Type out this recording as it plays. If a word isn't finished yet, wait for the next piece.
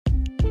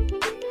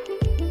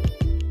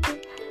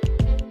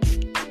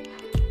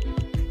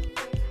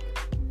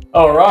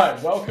All right,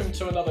 welcome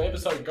to another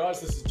episode, guys.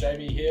 This is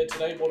Jamie here.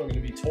 Today, what I'm going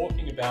to be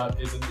talking about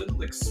is a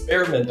little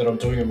experiment that I'm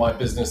doing in my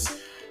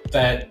business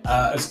that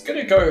is going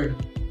to go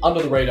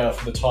under the radar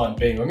for the time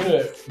being. I'm going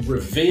to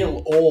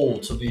reveal all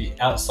to the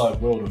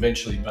outside world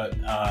eventually, but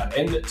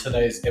in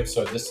today's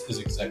episode, this is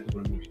exactly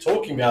what I'm going to be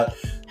talking about: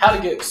 how to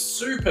get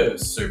super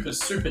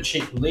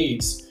cheap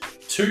leads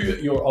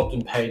to your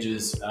opt-in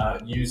pages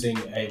using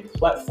a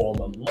platform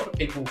a lot of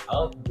people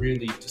aren't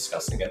really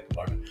discussing at the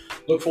moment.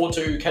 Look forward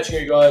to catching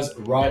you guys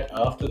right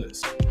after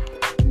this.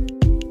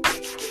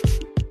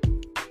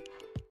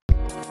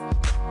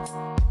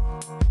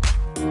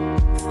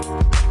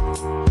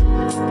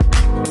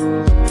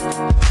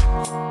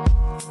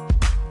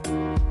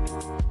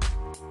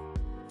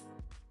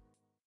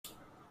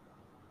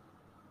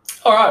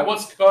 All right,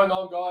 what's going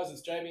on, guys?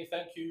 It's Jamie.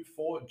 Thank you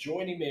for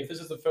joining me. If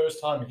this is the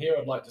first time here,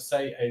 I'd like to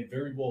say a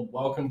very warm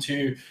welcome to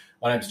you.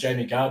 My name is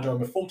Jamie Gardner.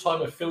 I'm a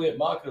full-time affiliate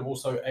marketer. I'm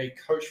also a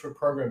coach for a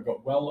program. I've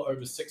got well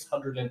over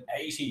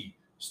 680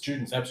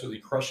 students absolutely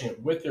crushing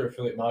it with their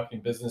affiliate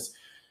marketing business.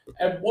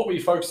 And what we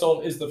focus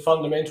on is the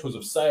fundamentals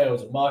of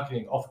sales and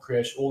marketing, offer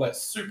creation, all that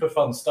super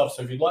fun stuff.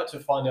 So if you'd like to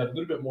find out a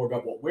little bit more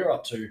about what we're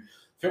up to,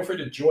 feel free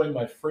to join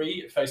my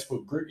free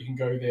Facebook group. You can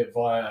go there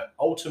via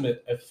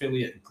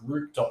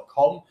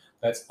ultimateaffiliategroup.com.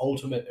 That's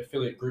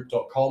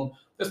ultimateaffiliategroup.com.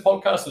 This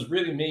podcast is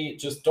really me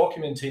just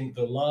documenting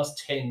the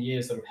last 10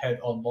 years that I've had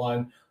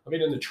online. I've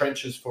been in the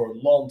trenches for a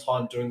long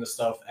time doing this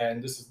stuff,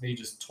 and this is me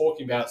just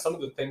talking about some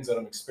of the things that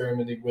I'm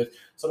experimenting with,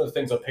 some of the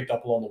things I picked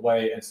up along the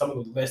way, and some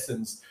of the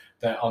lessons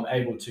that I'm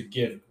able to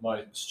give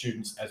my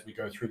students as we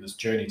go through this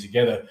journey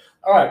together.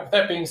 All right, with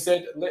that being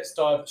said, let's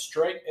dive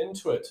straight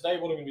into it. Today,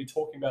 what I'm going to be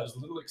talking about is a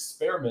little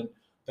experiment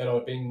that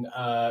I've been,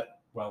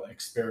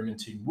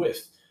 experimenting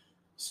with.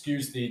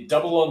 Excuse the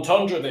double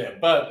entendre there,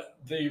 but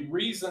the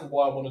reason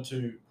why I wanted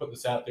to put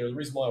this out there, the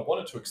reason why I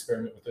wanted to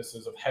experiment with this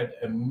is I've had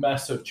a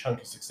massive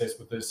chunk of success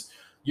with this,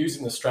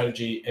 using the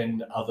strategy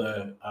in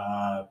other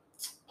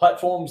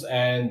platforms,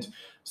 and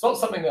it's not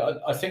something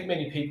that I think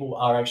many people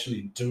are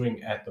actually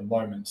doing at the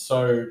moment.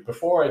 So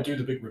before I do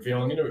the big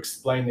reveal, I'm going to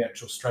explain the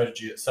actual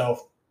strategy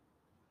itself.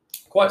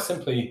 Quite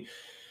simply,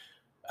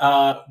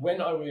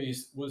 when I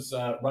was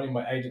running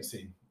my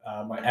agency,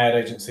 my ad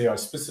agency, I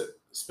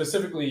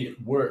specifically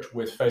worked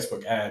with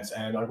Facebook ads,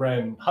 and I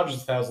ran hundreds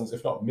of thousands,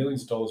 if not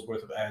millions of dollars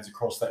worth of ads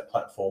across that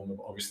platform,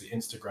 obviously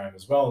Instagram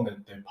as well, and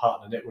their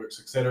partner networks,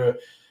 etc.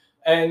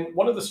 And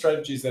one of the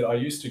strategies that I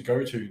used to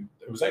go to,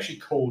 it was actually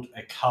called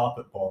a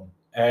carpet bomb.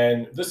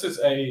 And this is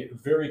a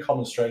very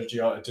common strategy.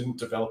 I didn't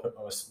develop it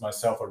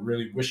myself. I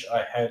really wish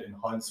I had in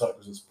hindsight,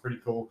 because it's pretty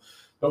cool.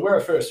 But where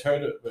I first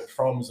heard it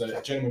from was a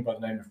gentleman by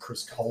the name of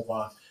Chris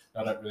Colvar.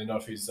 I don't really know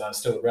if he's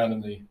still around in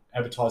the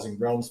advertising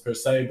realms per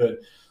se, but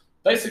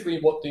basically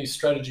what the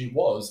strategy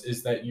was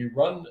is that you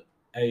run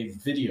a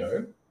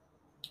video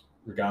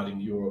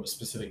regarding your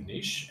specific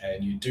niche,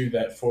 and you do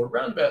that for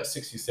around about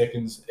 60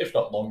 seconds, if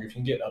not longer. If you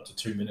can get up to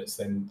 2 minutes,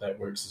 then that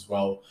works as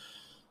well.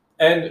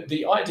 And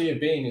the idea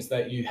being is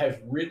that you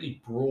have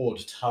really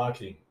broad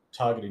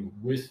targeting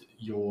with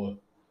your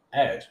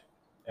ad.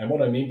 And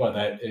what I mean by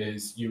that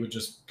is you would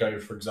just go,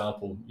 for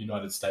example,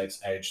 United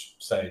States, age,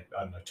 say,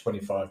 I don't know,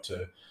 25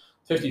 to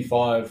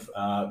 55,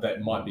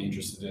 that might be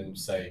interested in,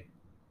 say,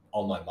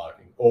 online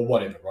marketing or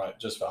whatever, right?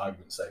 Just for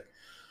argument's sake.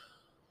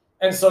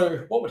 And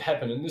so what would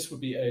happen, and this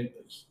would be a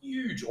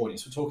huge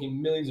audience, we're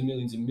talking millions and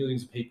millions and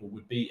millions of people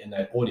would be in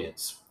that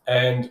audience.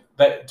 And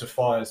that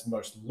defies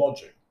most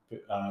logic,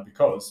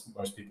 because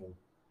most people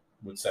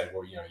would say,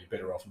 well, you're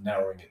better off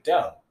narrowing it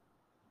down,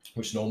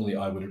 which normally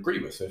I would agree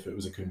with if it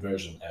was a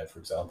conversion ad, for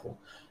example.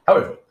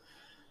 However,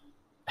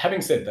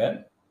 having said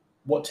that,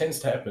 what tends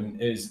to happen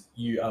is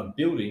you are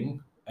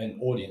building an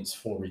audience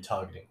for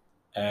retargeting.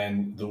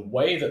 And the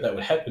way that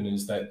would happen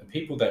is that the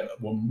people that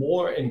were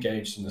more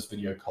engaged in this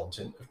video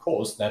content, of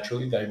course,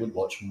 naturally, they would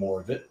watch more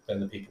of it than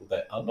the people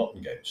that are not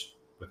engaged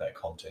with that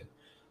content.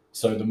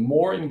 So the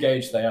more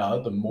engaged they are,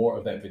 the more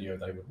of that video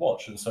they would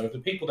watch. And so the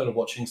people that are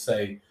watching,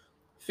 say,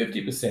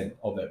 50%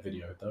 of that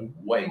video, they're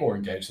way more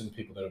engaged than the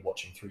people that are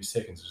watching 3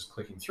 seconds, just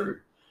clicking through.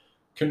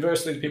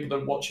 Conversely, the people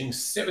that are watching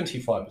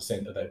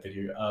 75% of that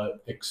video are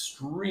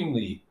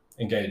extremely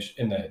engaged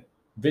in that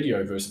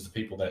video versus the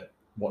people that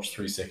watch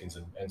 3 seconds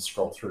and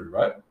scroll through,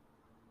 right?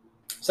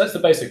 So that's the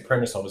basic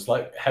premise of it. It's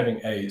like having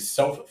a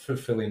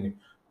self-fulfilling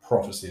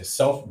prophecy, a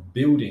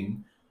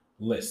self-building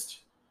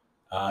list.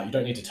 You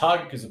don't need to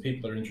target, because the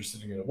people that are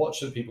interested are going to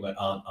watch it, the people that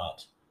aren't.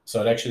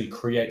 So it actually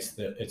creates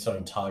its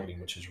own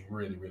targeting, which is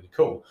really, really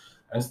cool.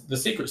 And the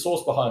secret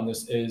sauce behind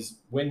this is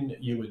when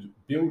you would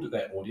build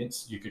that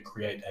audience, you could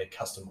create a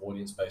custom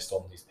audience based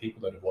on these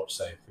people that have watched,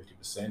 say,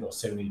 50% or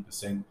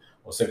 70%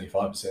 or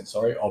 75%,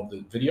 sorry, of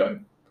the video.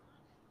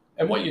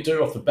 And what you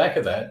do off the back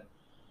of that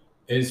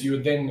is you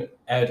would then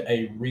add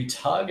a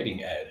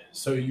retargeting ad.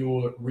 So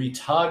you're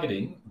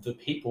retargeting the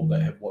people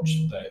that have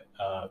watched that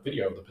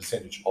video, the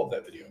percentage of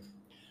that video.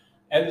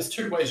 And there's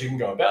 2 ways you can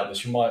go about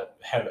this. You might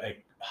have a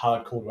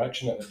hard call to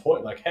action at the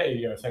point, like,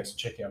 hey, thanks for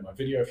checking out my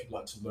video. If you'd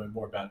like to learn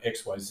more about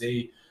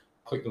XYZ,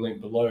 click the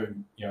link below,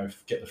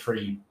 get the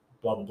free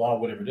blah, blah, blah,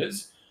 whatever it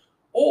is.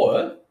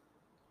 Or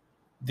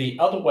the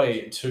other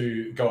way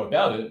to go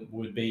about it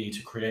would be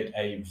to create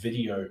a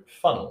video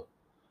funnel.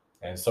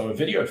 And so a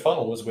video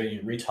funnel is where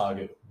you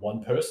retarget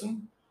one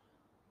person,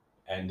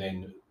 and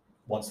then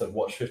once they've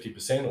watched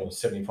 50% or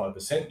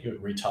 75%, you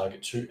would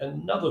retarget to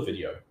another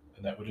video,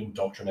 and that would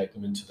indoctrinate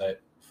them into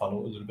that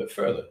funnel a little bit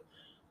further.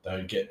 They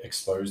would get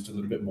exposed a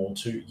little bit more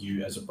to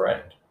you as a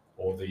brand,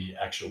 or the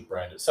actual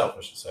brand itself,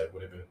 I should say,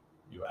 whatever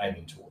you're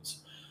aiming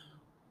towards.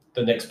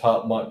 The next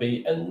part might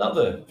be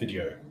another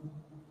video,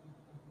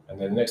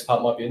 and then the next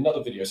part might be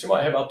another video. So you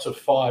might have up to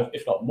 5,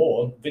 if not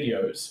more,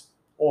 videos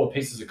or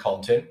pieces of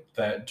content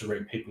that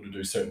direct people to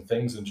do certain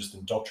things and just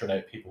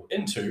indoctrinate people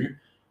into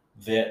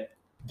the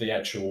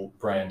actual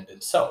brand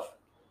itself.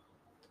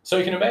 So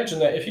you can imagine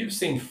that if you've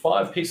seen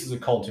 5 pieces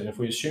of content, if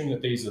we assume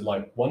that these are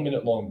like 1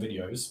 minute long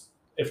videos,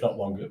 if not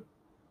longer,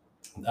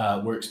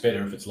 works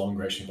better if it's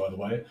longer actually, by the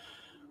way.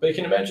 But you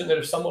can imagine that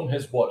if someone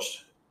has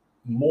watched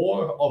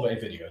more of a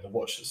video, they've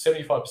watched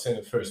 75%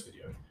 of the first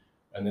video,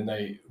 and then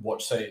they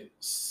watch, say,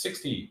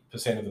 60%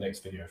 of the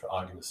next video for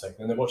argument's sake,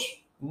 and then they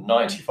watch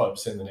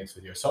 95% of the next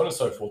video, so on and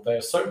so forth. They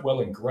are so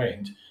well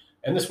ingrained,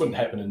 and this wouldn't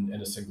happen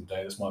in a single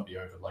day. This might be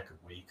over like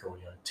a week or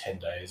 10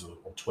 days or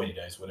 20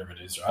 days, whatever it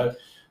is, right?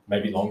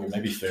 Maybe longer,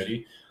 maybe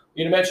 30.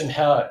 You can imagine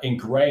how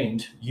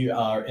ingrained you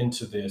are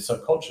into their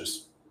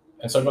subconscious.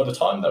 And so by the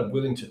time they're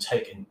willing to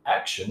take an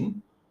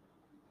action,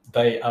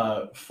 they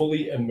are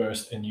fully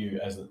immersed in you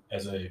as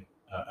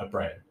a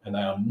brand, and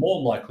they are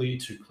more likely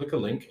to click a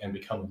link and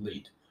become a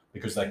lead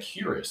because they're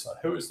curious.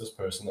 Like, who is this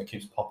person that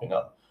keeps popping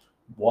up?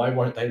 Why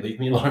won't they leave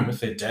me alone with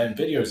their damn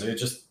videos? They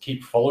just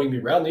keep following me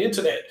around the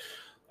internet.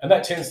 And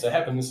that tends to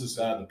happen. This is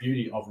the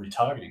beauty of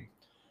retargeting.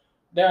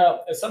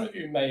 Now, as some of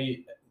you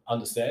may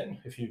understand,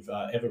 if you've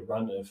ever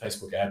run a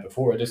Facebook ad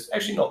before, it is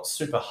actually not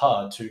super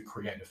hard to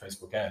create a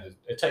Facebook ad.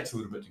 It takes a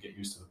little bit to get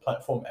used to the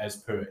platform, as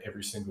per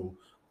every single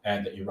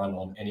ad that you run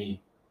on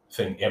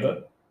anything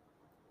ever.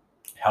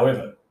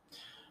 However,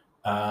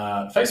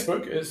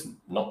 Facebook is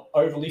not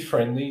overly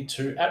friendly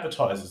to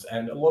advertisers,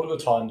 and a lot of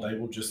the time they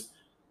will just,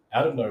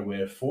 out of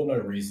nowhere, for no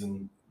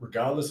reason,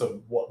 regardless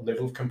of what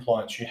level of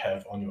compliance you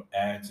have on your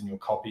ads and your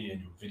copy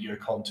and your video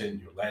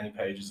content, your landing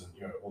pages,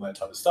 and all that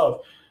type of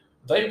stuff,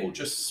 they will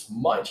just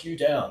smite you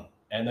down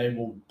and they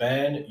will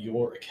ban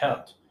your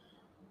account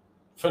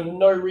for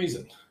no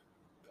reason.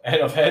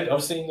 And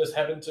I've seen this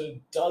happen to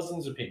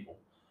dozens of people.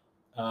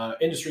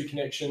 Industry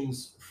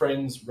connections,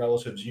 friends,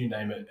 relatives, you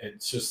name it.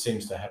 It just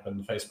seems to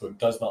happen. Facebook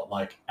does not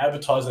like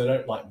advertise. They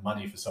don't like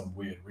money for some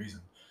weird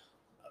reason.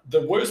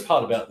 The worst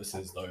part about this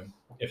is, though,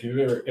 if you've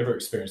ever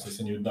experienced this,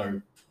 and you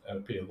know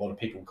a lot of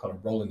people kind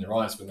of rolling their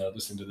eyes when they're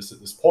listening to this at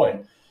this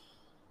point,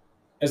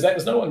 is that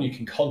there's no one you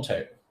can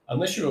contact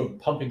unless you're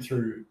pumping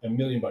through $1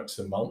 million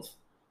a month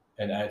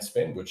in ad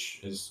spend, which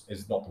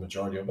is not the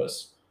majority of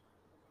us.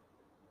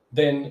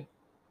 Then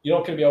you're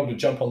not going to be able to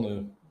jump on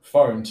the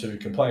phone to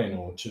complain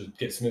or to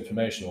get some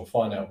information or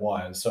find out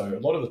why. And so a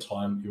lot of the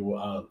time you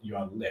are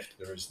left.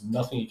 There is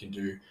nothing you can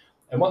do.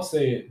 And once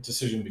the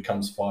decision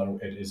becomes final,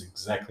 it is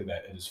exactly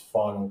that. It is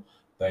final.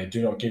 They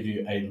do not give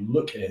you a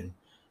look in,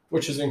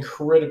 which is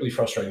incredibly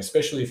frustrating,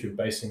 especially if you're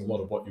basing a lot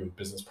of what your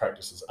business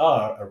practices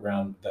are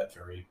around that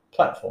very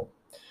platform.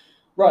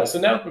 Right, so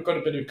now we've got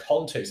a bit of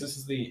context. This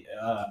is the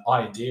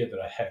idea that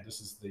I had. This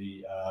is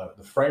the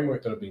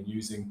framework that I've been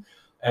using.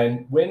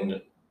 And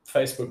when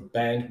Facebook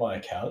banned my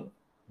account,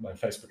 my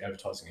Facebook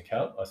advertising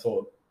account, I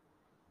thought,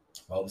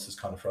 well, this is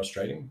kind of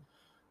frustrating.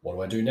 What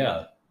do I do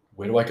now?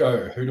 Where do I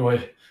go? Who do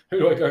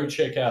I go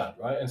check out,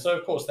 right? And so,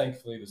 of course,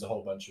 thankfully, there's a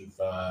whole bunch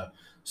of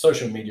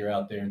social media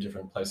out there in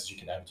different places you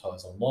can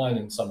advertise online,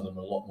 and some of them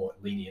are a lot more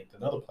lenient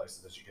than other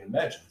places, as you can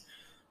imagine.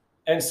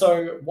 And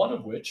so one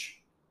of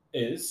which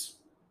is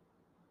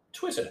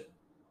Twitter.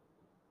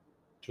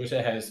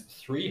 Twitter has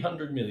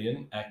 300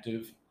 million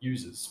active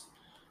users.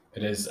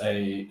 It is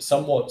a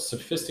somewhat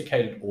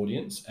sophisticated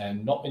audience,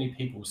 and not many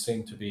people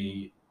seem to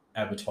be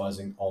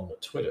advertising on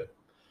Twitter.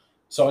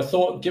 So I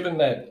thought, given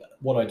that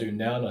what I do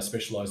now, and I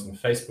specialize in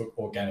Facebook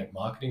organic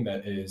marketing,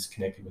 that is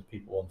connecting with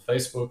people on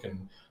Facebook,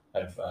 and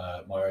have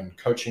my own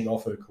coaching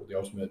offer called the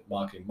Ultimate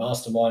Marketing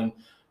Mastermind.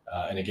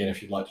 And again,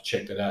 if you'd like to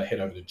check that out, head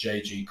over to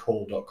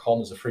jgcall.com.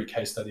 There's a free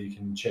case study you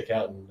can check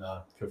out, and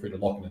feel free to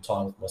lock in a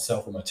time with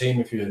myself or my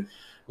team if you'd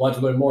like to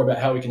learn more about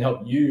how we can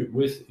help you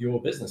with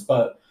your business.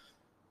 But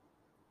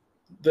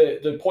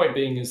the point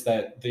being is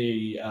that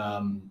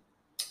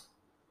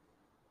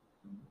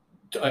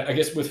I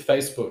guess with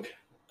Facebook,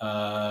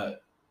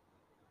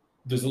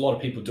 there's a lot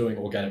of people doing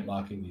organic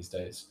marketing these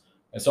days.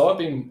 And so I've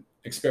been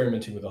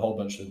experimenting with a whole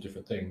bunch of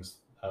different things,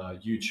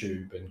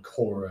 YouTube and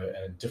Quora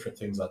and different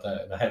things like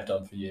that, and I have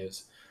done for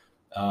years.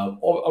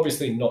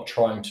 Obviously not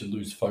trying to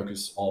lose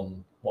focus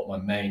on what my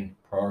main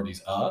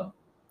priorities are,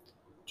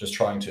 just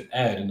trying to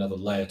add another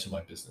layer to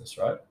my business,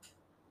 right?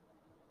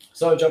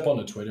 So I jump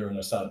onto Twitter and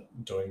I start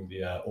doing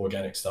the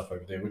organic stuff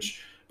over there,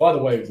 which, by the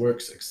way,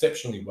 works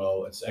exceptionally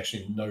well. It's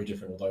actually no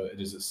different, although it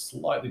is a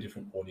slightly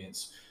different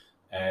audience,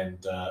 and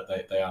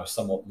they are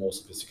somewhat more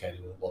sophisticated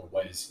in a lot of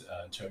ways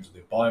in terms of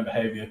their buying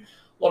behavior.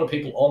 A lot of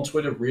people on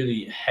Twitter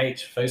really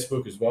hate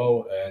Facebook as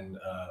well. And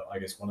I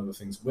guess one of the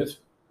things with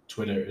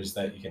Twitter is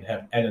that you can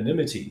have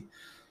anonymity.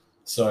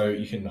 So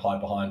you can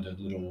hide behind a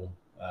little,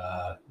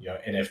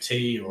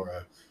 NFT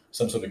or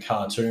some sort of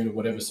cartoon or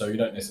whatever. So you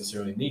don't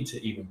necessarily need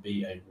to even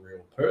be a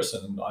real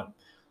person. And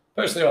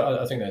personally,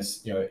 I think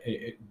that's,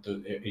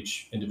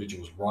 each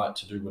individual's right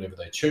to do whatever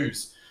they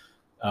choose.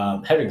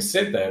 Having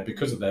said that,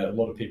 because of that, a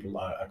lot of people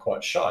are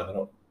quite shy. They're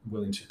not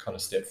willing to kind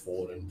of step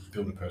forward and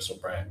build a personal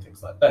brand,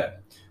 things like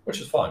that, which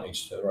is fine,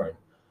 each to their own.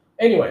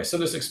 Anyway, so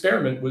this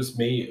experiment was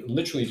me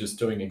literally just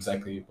doing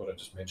exactly what I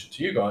just mentioned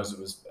to you guys. It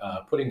was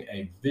putting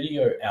a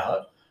video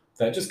out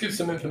that just gives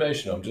some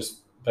information on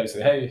just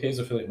basically, hey, here's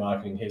affiliate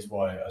marketing. Here's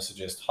why I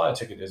suggest higher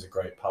ticket is a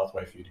great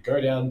pathway for you to go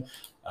down.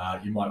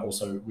 You might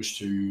also wish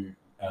to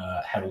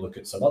have a look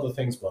at some other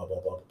things, blah,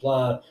 blah, blah, blah,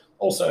 blah.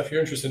 Also, if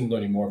you're interested in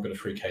learning more, I've got a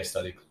free case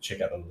study.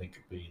 Check out the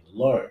link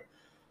below.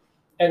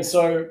 And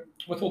so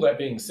with all that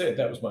being said,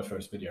 that was my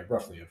first video.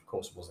 Roughly, of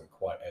course, it wasn't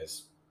quite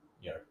as,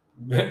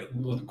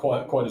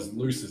 quite as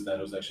loose as that.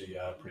 It was actually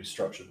pretty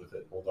structured with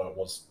it, although it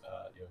was,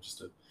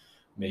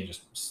 me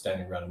just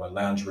standing around in my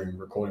lounge room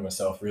recording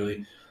myself,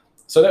 really.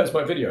 So that was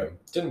my video.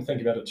 Didn't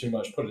think about it too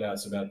much. Put it out.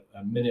 It's about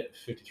a minute,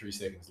 53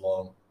 seconds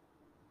long.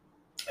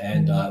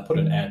 And put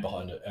an ad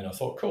behind it. And I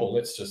thought, cool,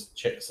 let's just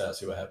check this out,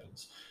 see what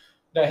happens.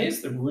 Now,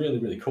 here's the really,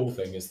 really cool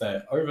thing is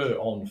that over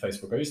on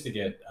Facebook, I used to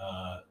get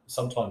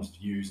sometimes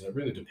views, and it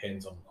really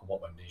depends on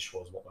what my niche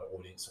was, what my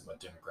audience and my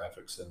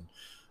demographics, and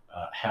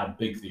how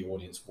big the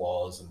audience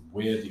was, and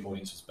where the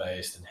audience was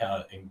based, and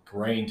how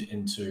ingrained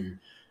into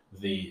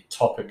the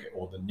topic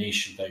or the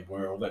niche they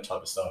were, all that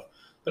type of stuff.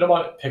 But I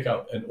might pick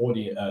up an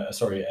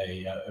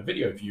a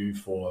video view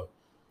for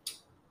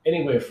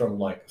anywhere from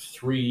like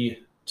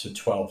 3 to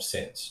 12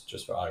 cents,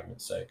 just for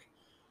argument's sake.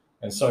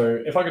 And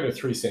so if I get a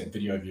 3-cent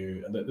video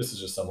view, and this is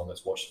just someone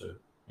that's watched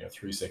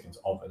 3 seconds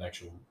of an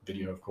actual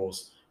video, of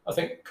course, I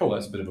think, cool,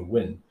 that's a bit of a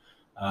win.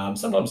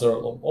 Sometimes they're a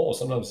lot more,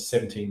 sometimes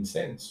 17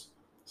 cents.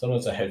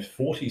 Sometimes I had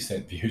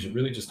 40-cent views. It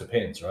really just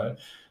depends, right?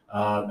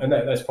 And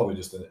that's probably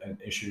just an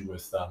issue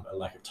with a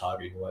lack of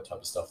targeting, all that type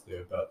of stuff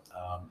there. But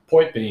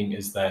point being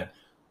is that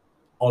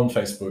on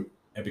Facebook,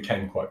 it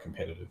became quite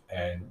competitive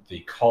and the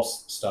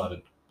costs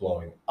started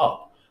blowing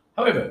up.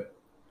 However,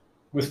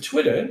 with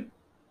Twitter,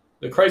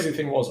 the crazy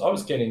thing was I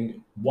was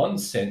getting 1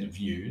 cent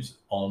views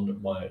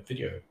on my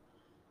video.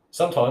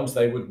 Sometimes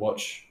they would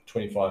watch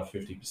 25,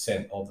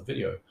 50% of the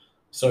video.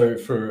 So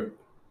for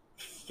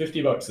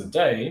 $50 a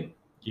day,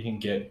 you can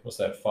get,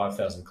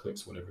 5,000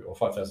 clicks, whatever, or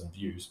 5,000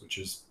 views, which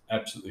is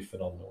absolutely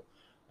phenomenal.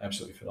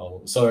 Absolutely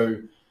phenomenal. So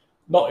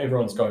not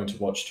everyone's going to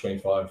watch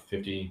 25,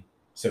 50,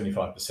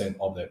 75%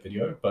 of that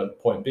video. But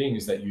point being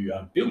is that you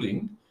are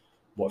building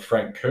what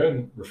Frank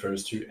Kern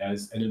refers to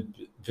as an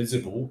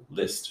invisible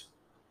list.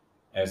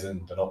 As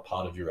in, they're not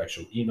part of your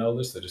actual email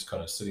list. They're just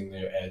kind of sitting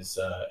there as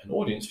an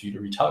audience for you to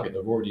retarget.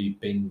 They've already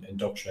been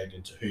indoctrinated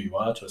into who you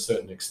are to a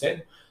certain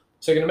extent.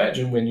 So you can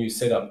imagine when you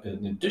set up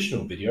an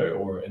additional video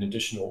or an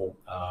additional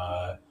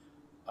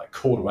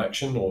call to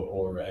action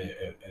or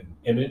an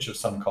image of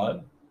some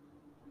kind,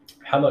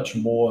 how much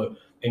more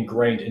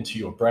ingrained into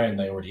your brain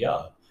they already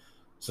are.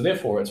 So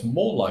therefore, it's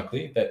more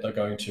likely that they're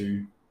going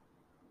to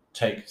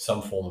take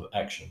some form of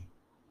action,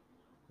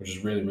 which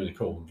is really, really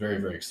cool. Very,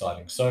 very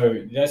exciting.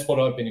 So that's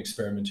what I've been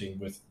experimenting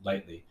with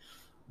lately.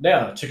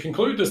 Now, to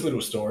conclude this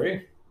little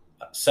story,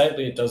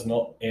 sadly, it does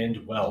not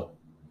end well.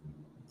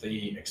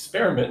 The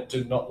experiment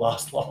did not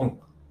last long.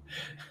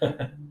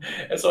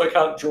 And so I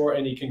can't draw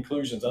any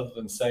conclusions other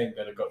than saying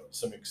that it got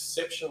some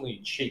exceptionally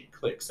cheap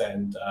clicks,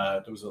 and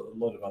there was a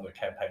lot of other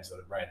campaigns that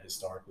it ran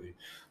historically,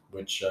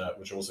 which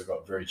also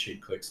got very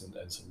cheap clicks and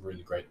some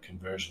really great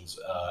conversions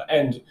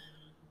and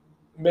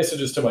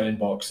messages to my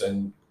inbox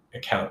and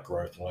account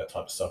growth and all that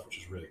type of stuff, which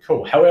is really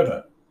cool.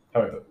 However,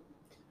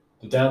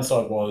 the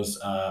downside was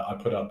I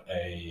put up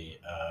a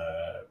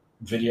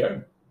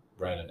video,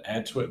 ran an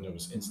ad to it, and it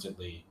was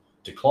instantly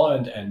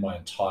declined, and my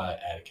entire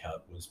ad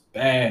account was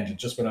banned. And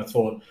just when I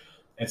thought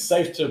it's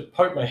safe to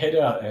poke my head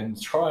out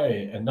and try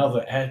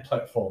another ad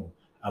platform,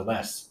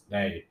 alas,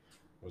 nay,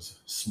 was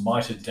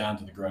smited down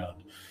to the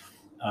ground.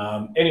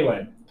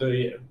 Anyway,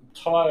 the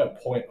entire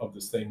point of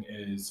this thing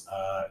is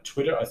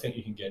Twitter. I think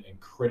you can get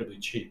incredibly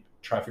cheap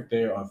traffic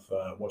there. I've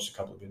watched a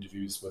couple of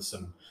interviews with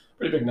some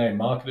pretty big name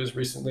marketers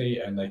recently,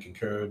 and they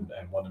concurred.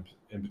 And one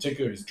in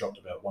particular has dropped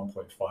about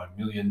 1.5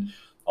 million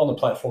on the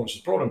platform, which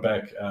has brought him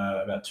back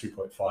about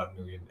 2.5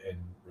 million in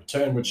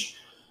return. Which,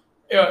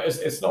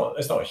 it's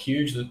not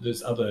huge.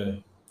 There's other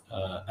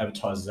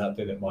advertisers out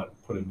there that might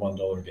put in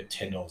 $1 and get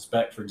 $10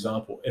 back, for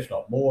example, if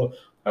not more.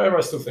 However,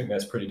 I still think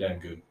that's pretty damn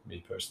good,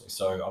 me personally.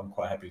 So I'm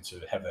quite happy to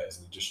have that as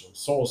an additional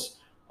source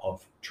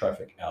of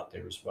traffic out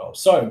there as well.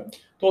 So with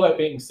all that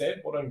being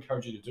said, what I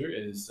encourage you to do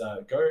is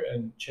go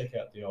and check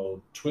out the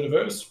old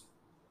Twitterverse.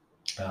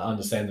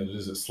 Understand that it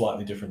is a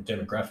slightly different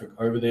demographic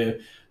over there,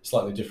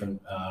 slightly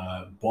different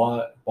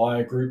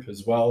buyer group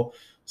as well,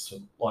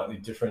 slightly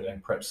different,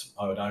 and perhaps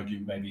I would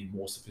argue maybe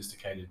more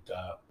sophisticated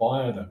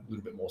buyer, they're a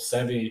little bit more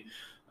savvy,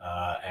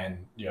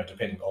 and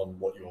depending on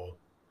what your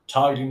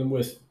targeting them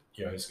with.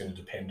 It's going to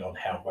depend on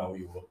how well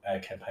your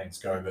ad campaigns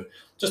go, but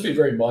just be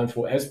very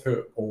mindful, as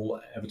per all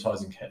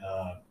advertising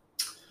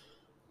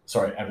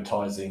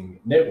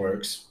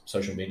networks,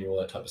 social media, all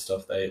that type of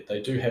stuff.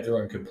 They do have their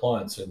own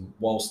compliance, and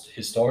whilst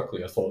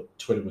historically I thought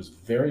Twitter was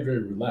very,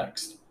 very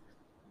relaxed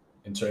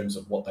in terms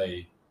of what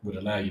they would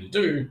allow you to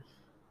do,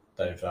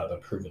 they've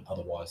proven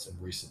otherwise in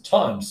recent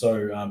times.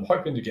 So I'm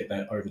hoping to get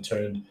that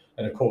overturned,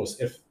 and of course,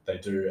 if they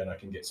do, and I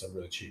can get some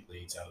really cheap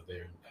leads out of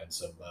there and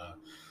some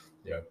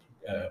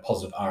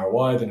positive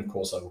ROI, then of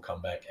course I will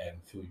come back and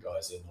fill you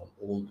guys in on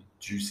all the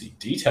juicy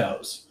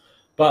details.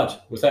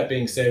 But with that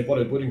being said, what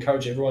I would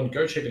encourage everyone,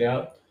 go check it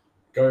out.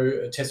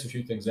 Go test a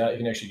few things out. You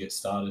can actually get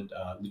started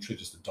literally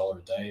just $1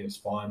 a day. It's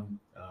fine.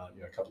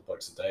 A couple of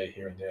bucks a day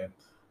here and there.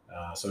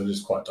 So it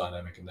is quite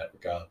dynamic in that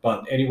regard.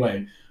 But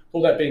anyway,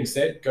 all that being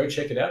said, go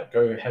check it out.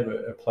 Go have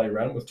a play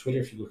around with Twitter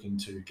if you're looking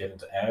to get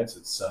into ads.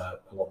 It's a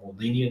lot more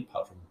lenient,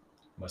 apart from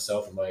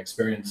myself and my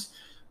experience.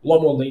 A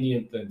lot more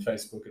lenient than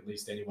Facebook, at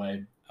least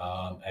anyway,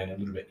 and a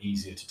little bit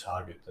easier to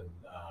target than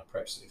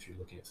perhaps if you're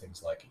looking at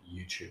things like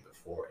YouTube,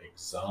 for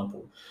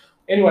example.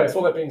 Anyway, with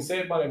all that being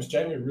said, my name is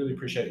Jamie. I really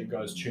appreciate you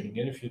guys tuning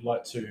in. If you'd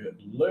like to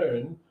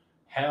learn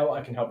how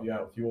I can help you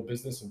out with your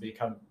business and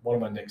become one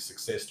of my next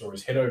success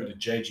stories, head over to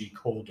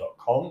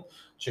jgcall.com,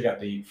 check out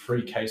the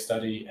free case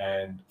study,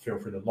 and feel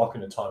free to lock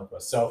in a time with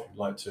myself if you'd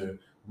like to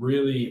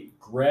really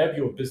grab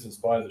your business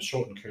by the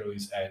short and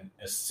curlies and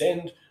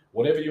ascend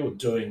whatever you're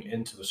doing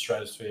into the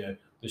stratosphere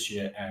this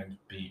year and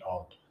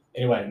beyond.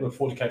 Anyway, look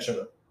forward to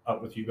catching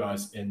up with you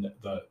guys in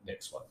the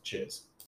next one. Cheers.